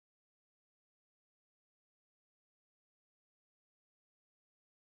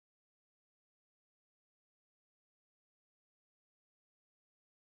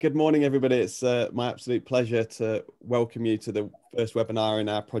Good morning, everybody. It's my absolute pleasure to welcome you to the first webinar in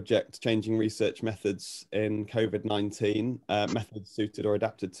our project, Changing Research Methods in COVID-19, methods suited or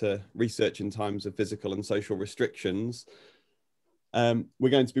adapted to research in times of physical and social restrictions.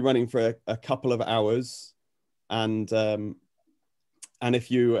 We're going to be running for a couple of hours, and if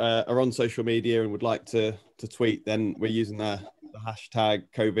you are on social media and would like to tweet, then we're using the hashtag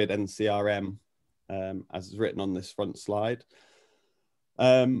COVID NCRM, as is written on this front slide.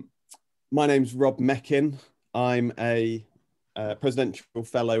 My name's Rob Meckin. I'm a Presidential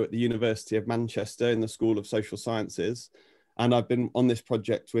Fellow at the University of Manchester in the School of Social Sciences. And I've been on this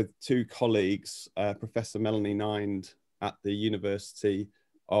project with two colleagues, Professor Melanie at the University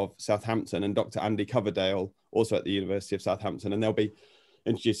of Southampton and Dr. Andy Coverdale, also at the University of Southampton. And they'll be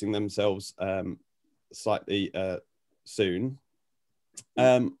introducing themselves slightly soon.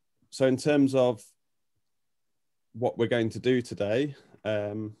 So in terms of what we're going to do today,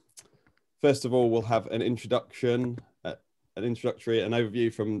 first of all, we'll have an introductory, an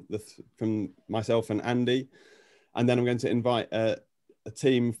overview from myself and Andy, and then I'm going to invite a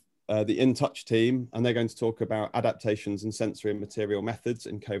team, the In Touch team, and they're going to talk about adaptations in sensory and material methods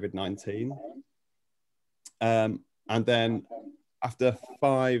in COVID-19. And then after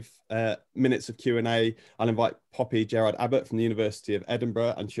 5 minutes of Q&A, I'll invite Poppy Gerard-Abbott from the University of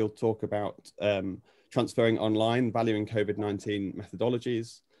Edinburgh, and she'll talk about transferring online, valuing COVID-19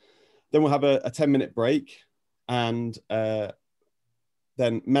 methodologies. Then we'll have a 10-minute break, and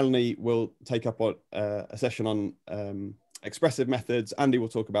then Melanie will take up on, a session on expressive methods. Andy will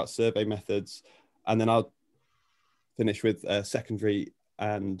talk about survey methods, and then I'll finish with secondary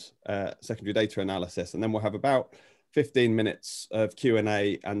data analysis. And then we'll have about 15 minutes of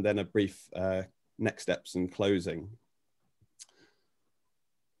Q&A and then a brief next steps and closing.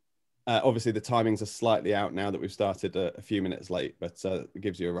 Obviously, the timings are slightly out now that we've started a few minutes late, but it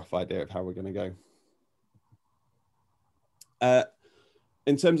gives you a rough idea of how we're going to go.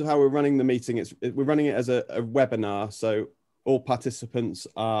 In terms of how we're running the meeting, we're running it as a webinar, so all participants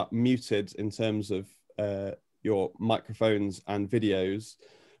are muted in terms of your microphones and videos,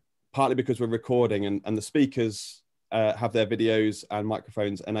 partly because we're recording and the speakers have their videos and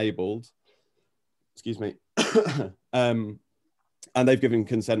microphones enabled. Excuse me. And they've given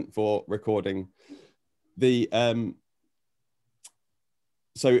consent for recording.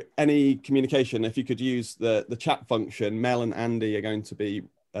 So any communication, if you could use the chat function, Mel and Andy are going to be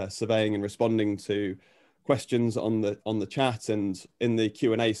surveying and responding to questions on the chat, and in the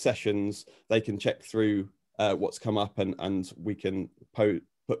Q&A sessions, they can check through what's come up and we can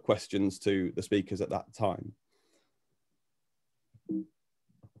put questions to the speakers at that time.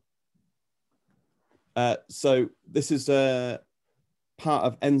 So this is part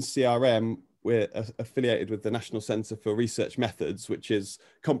of NCRM. We're affiliated with the National Centre for Research Methods, which is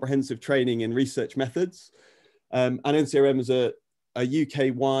comprehensive training in research methods. And NCRM is a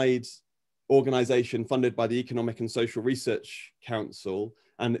UK-wide organisation funded by the Economic and Social Research Council,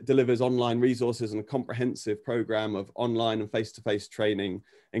 and it delivers online resources and a comprehensive programme of online and face-to-face training,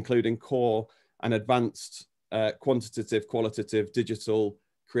 including core and advanced quantitative, qualitative, digital,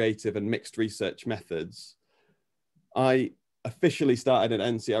 creative and mixed research methods. I officially started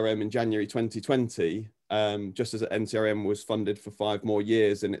at NCRM in January 2020, just as NCRM was funded for 5 more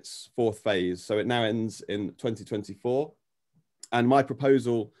years in its 4th phase. So it now ends in 2024. And my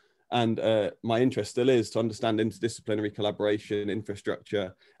proposal and my interest still is to understand interdisciplinary collaboration,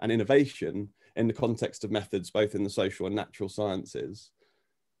 infrastructure and innovation in the context of methods, both in the social and natural sciences.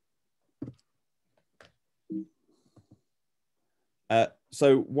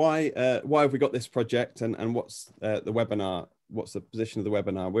 So why have we got this project, and what's the webinar? What's the position of the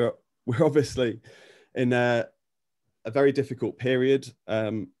webinar? We're obviously in a very difficult period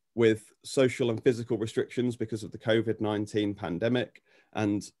with social and physical restrictions because of the COVID-19 pandemic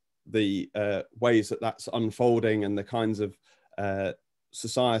and the ways that that's unfolding and the kinds of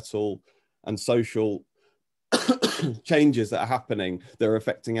societal and social changes that are happening that are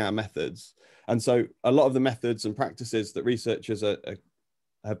affecting our methods. And so a lot of the methods and practices that researchers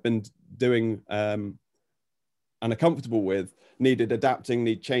have been doing and are comfortable with needed adapting,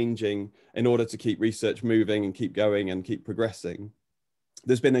 need changing in order to keep research moving and keep going and keep progressing.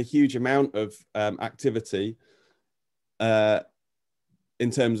 There's been a huge amount of activity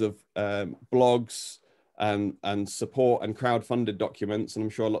in terms of blogs and support and crowd-funded documents. And I'm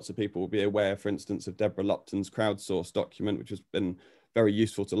sure lots of people will be aware, for instance, of Deborah Lupton's crowdsourced document, which has been very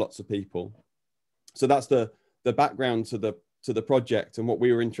useful to lots of people. So that's the background to the project, and what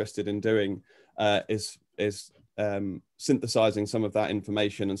we were interested in doing is synthesizing some of that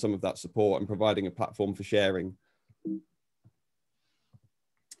information and some of that support and providing a platform for sharing.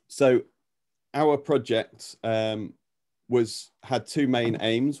 So our project had two main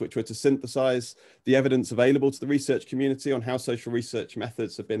aims, which were to synthesize the evidence available to the research community on how social research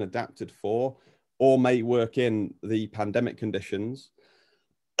methods have been adapted for or may work in the pandemic conditions,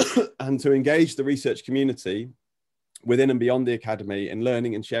 and to engage the research community within and beyond the academy in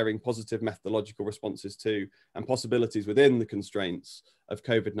learning and sharing positive methodological responses to and possibilities within the constraints of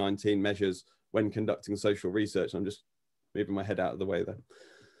COVID-19 measures when conducting social research. I'm just moving my head out of the way there.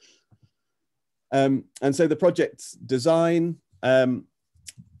 And so the project's design, in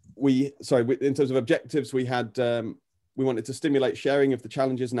terms of objectives, we wanted to stimulate sharing of the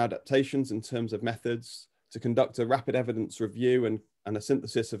challenges and adaptations in terms of methods, to conduct a rapid evidence review and a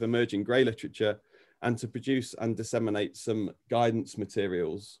synthesis of emerging grey literature, and to produce and disseminate some guidance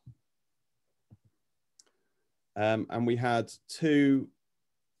materials. And we had two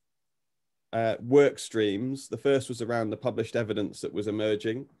work streams. The first was around the published evidence that was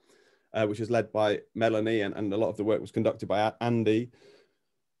emerging, which is led by Melanie, and a lot of the work was conducted by Andy.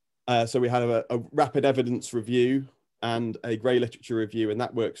 So we had a rapid evidence review and a grey literature review in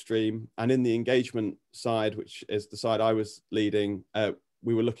that work stream. And in the engagement side, which is the side I was leading,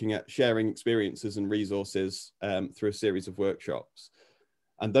 we were looking at sharing experiences and resources through a series of workshops.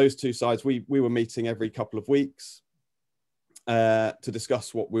 And those two sides, we were meeting every couple of weeks to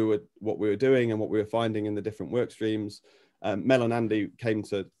discuss what we were doing and what we were finding in the different work streams. Mel and Andy came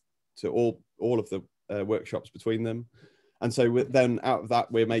to all of the workshops between them. And so then out of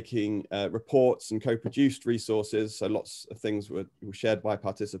that, we're making reports and co-produced resources. So lots of things were shared by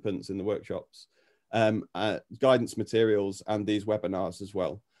participants in the workshops, guidance materials, and these webinars as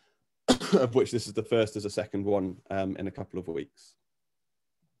well, of which this is the first as a second one in a couple of weeks.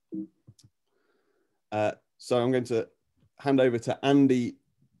 So I'm going to hand over to Andy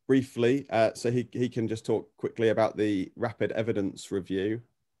briefly, so he can just talk quickly about the rapid evidence review.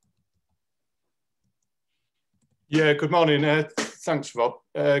 Yeah, good morning. Thanks, Rob.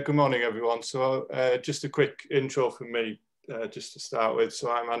 Good morning, everyone. So just a quick intro from me, just to start with. So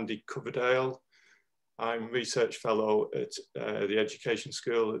I'm Andy Coverdale. I'm Research Fellow at the Education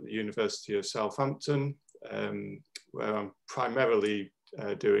School at the University of Southampton, where I'm primarily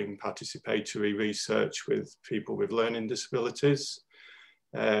doing participatory research with people with learning disabilities.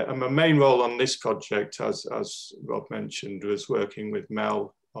 And my main role on this project, as Rob mentioned, was working with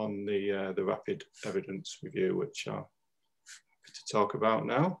Mel on the rapid evidence review, which I'm happy to talk about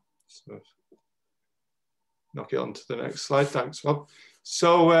now. So knock it on to the next slide. Thanks, Rob.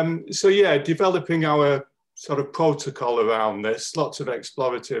 So yeah, developing our sort of protocol around this, lots of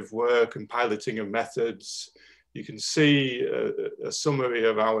explorative work and piloting of methods. You can see a summary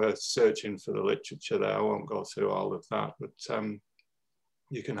of our searching for the literature there. I won't go through all of that, but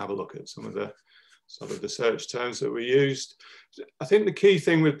you can have a look at some of the sort of the search terms that we used. I think the key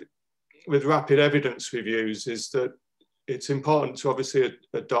thing with rapid evidence reviews is that it's important to obviously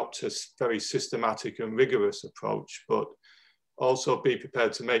adopt a very systematic and rigorous approach, but also be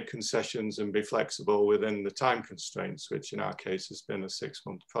prepared to make concessions and be flexible within the time constraints, which in our case has been a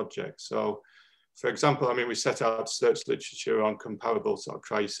 6-month project. So, for example, I mean, we set out to search literature on comparable sort of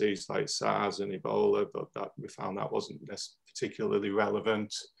crises like SARS and Ebola, but we found that wasn't particularly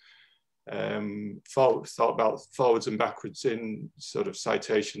relevant. Thought about forwards and backwards in sort of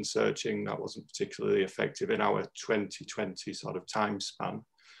citation searching. That wasn't particularly effective in our 2020 sort of time span.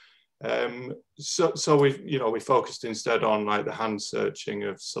 So we focused instead on like the hand searching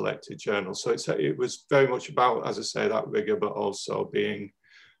of selected journals. So it was very much about, as I say, that rigor, but also being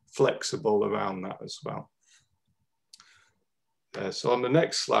flexible around that as well. So on the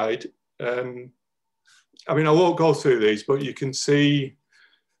next slide, I mean, I won't go through these, but you can see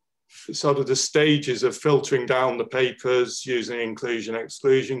sort of the stages of filtering down the papers using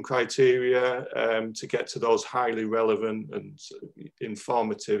inclusion-exclusion criteria to get to those highly relevant and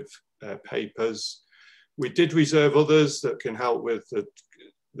informative papers. We did reserve others that can help with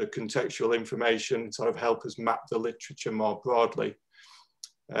the contextual information, sort of help us map the literature more broadly.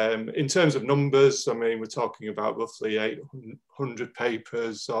 In terms of numbers, I mean, we're talking about roughly 800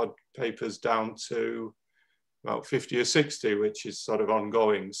 papers, odd papers down to about 50 or 60, which is sort of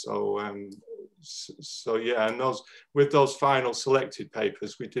ongoing. So, so yeah, and with those final selected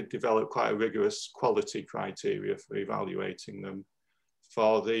papers, we did develop quite a rigorous quality criteria for evaluating them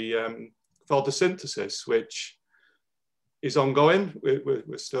for the synthesis, which is ongoing.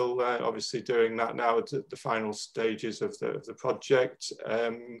 We're still obviously doing that now at the final stages of the project.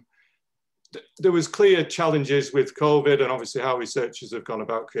 There was clear challenges with COVID and obviously how researchers have gone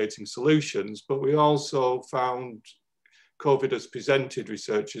about creating solutions, but we also found COVID has presented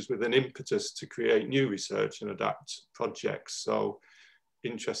researchers with an impetus to create new research and adapt projects. So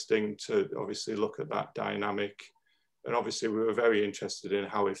interesting to obviously look at that dynamic. And obviously we were very interested in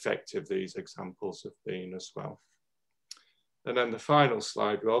how effective these examples have been as well. And then the final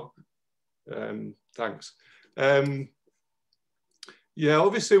slide, Rob. Thanks. Yeah,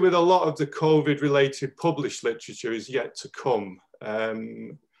 obviously with a lot of the COVID-related published literature is yet to come.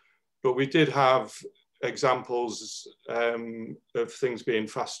 But we did have examples of things being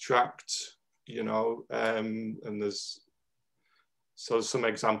fast-tracked, you know, and there's some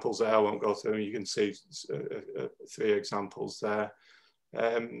examples there. I won't go through. You can see 3 examples there.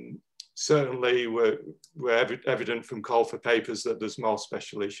 Certainly, we're evident from call for papers that there's more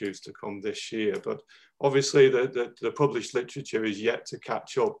special issues to come this year. But obviously, the published literature is yet to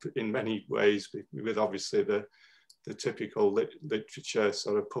catch up in many ways with obviously the typical literature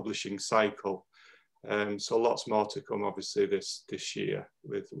sort of publishing cycle. So lots more to come, obviously, this year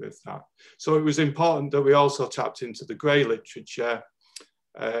with that. So it was important that we also tapped into the grey literature.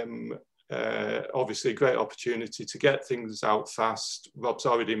 Obviously, a great opportunity to get things out fast. Rob's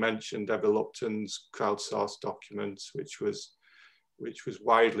already mentioned Eva Lupton's crowdsourced documents, which was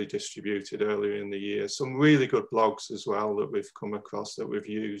widely distributed earlier in the year. Some really good blogs as well that we've come across that we've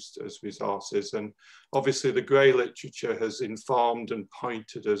used as resources. And obviously the grey literature has informed and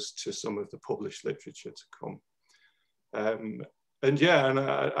pointed us to some of the published literature to come. And yeah, and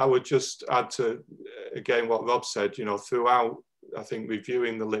I would just add to, again, what Rob said, you know, throughout, I think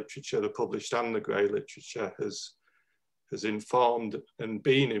reviewing the literature, the published and the grey literature has informed and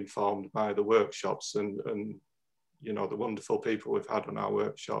been informed by the workshops and you know, the wonderful people we've had on our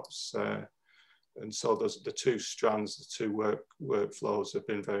workshops. And so those, the 2 strands, the 2 workflows have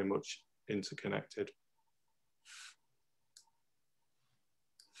been very much interconnected.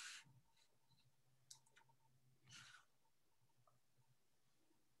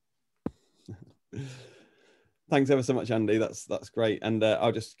 Thanks ever so much, Andy. That's great. And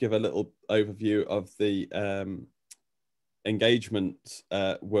I'll just give a little overview of the engagement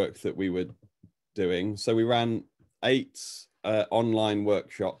work that we were doing. So we ran 8 online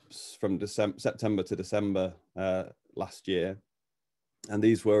workshops from September to December last year. And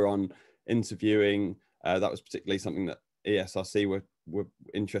these were on interviewing. That was particularly something that ESRC were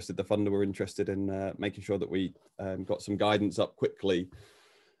interested, the funder were interested in making sure that we got some guidance up quickly.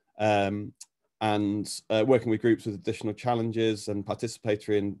 And working with groups with additional challenges and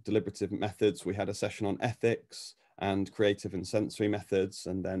participatory and deliberative methods. We had a session on ethics and creative and sensory methods,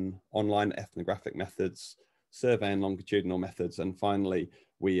 and then online ethnographic methods, survey and longitudinal methods. And finally,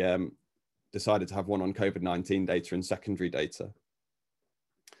 we decided to have one on COVID-19 data and secondary data.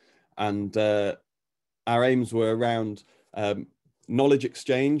 And our aims were around knowledge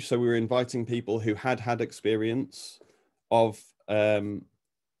exchange. So we were inviting people who had experience of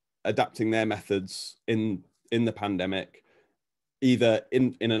adapting their methods in the pandemic, either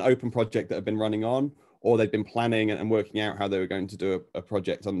in an open project that had been running on, or they'd been planning and working out how they were going to do a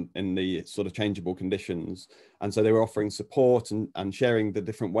project in the sort of changeable conditions. And so they were offering support and sharing the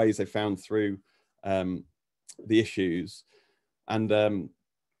different ways they found through the issues. And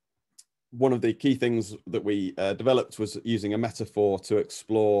one of the key things that we developed was using a metaphor to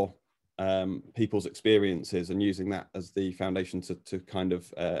explore people's experiences and using that as the foundation to kind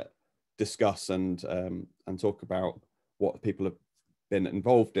of discuss and talk about what people have been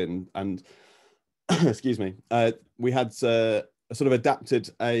involved in. And excuse me, we had sort of adapted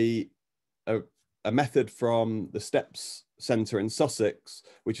a method from the Steps Centre in Sussex,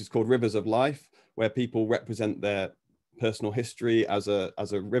 which is called Rivers of Life, where people represent their personal history as a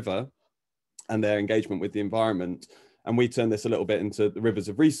river and their engagement with the environment. And we turned this a little bit into the Rivers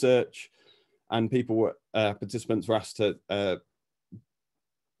of Research, and participants were asked to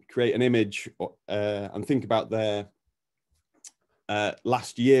create an image and think about their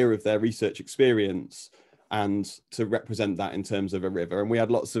last year of their research experience and to represent that in terms of a river. And we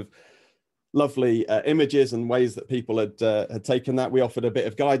had lots of lovely images and ways that people had taken that. We offered a bit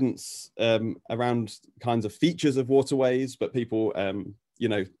of guidance around kinds of features of waterways, but people, you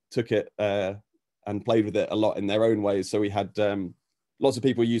know, took it and played with it a lot in their own ways. So we had lots of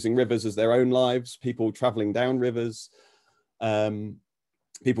people using rivers as their own lives, people traveling down rivers,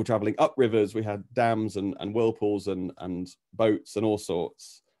 people traveling up rivers. We had dams and whirlpools and boats and all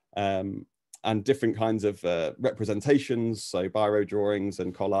sorts, and different kinds of representations, so biro drawings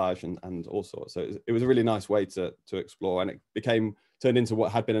and collage and all sorts. So it was a really nice way to explore, and it turned into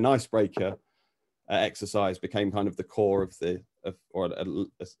what had been an icebreaker exercise, became kind of the core of or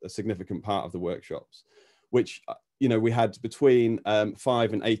a significant part of the workshops, which, you know, we had between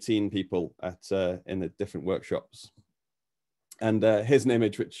 5 and 18 people in the different workshops. And here's an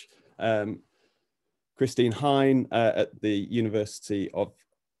image which Christine Hine at the University of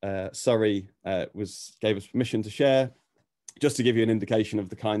Surrey gave us permission to share. Just to give you an indication of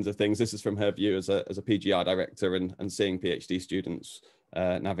the kinds of things, this is from her view as a PGR director and seeing PhD students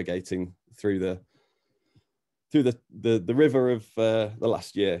navigating through the river of the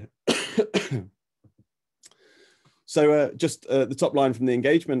last year. So just the top line from the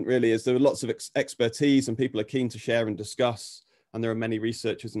engagement really is there are lots of expertise and people are keen to share and discuss, and there are many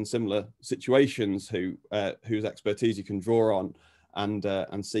researchers in similar situations whose expertise you can draw on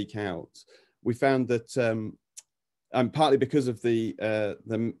and seek out. We found that and partly because of the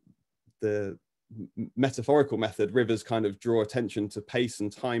metaphorical method, rivers kind of draw attention to pace and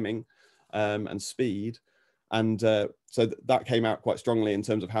timing and speed. And so that came out quite strongly in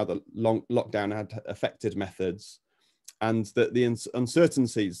terms of how the lockdown had affected methods, and that the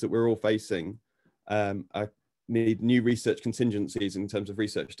uncertainties that we're all facing need new research contingencies in terms of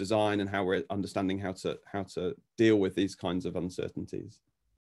research design and how we're understanding how to deal with these kinds of uncertainties.